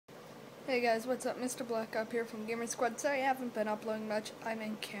Hey guys, what's up? Mr. Black up here from Gamer Squad. Sorry I haven't been uploading much. I'm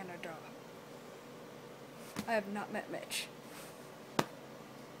in Canada. I have not met Mitch.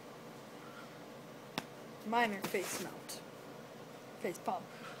 Minor face melt. Face palm.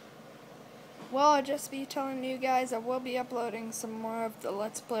 Well, I'll just be telling you guys I will be uploading some more of the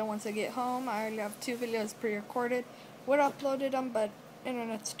Let's Play once I get home. I already have 2 videos pre-recorded. Would uploaded them, but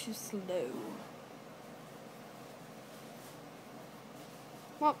internet's too slow.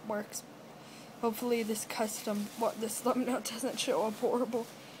 Well, works. Hopefully this this thumbnail doesn't show up horrible.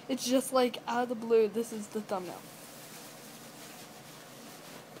 It's just like out of the blue, this is the thumbnail.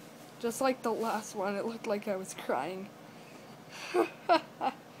 Just like the last one, it looked like I was crying. What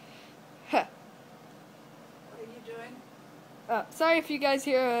are you doing? Sorry if you guys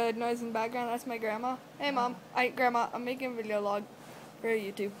hear a noise in the background, that's my grandma. Hey Mom, Grandma, I'm making a video log for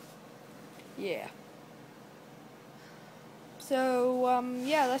YouTube. Yeah. So,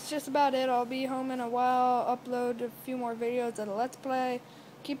 yeah, that's just about it. I'll be home in a while, upload a few more videos of the Let's Play,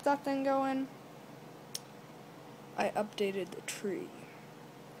 keep that thing going. I updated the tree.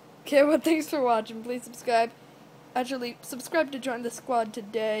 Okay, well, thanks for watching. Please subscribe. Actually, subscribe to join the squad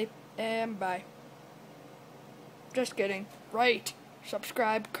today, and bye. Just kidding. Right.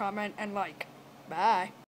 Subscribe, comment, and like. Bye.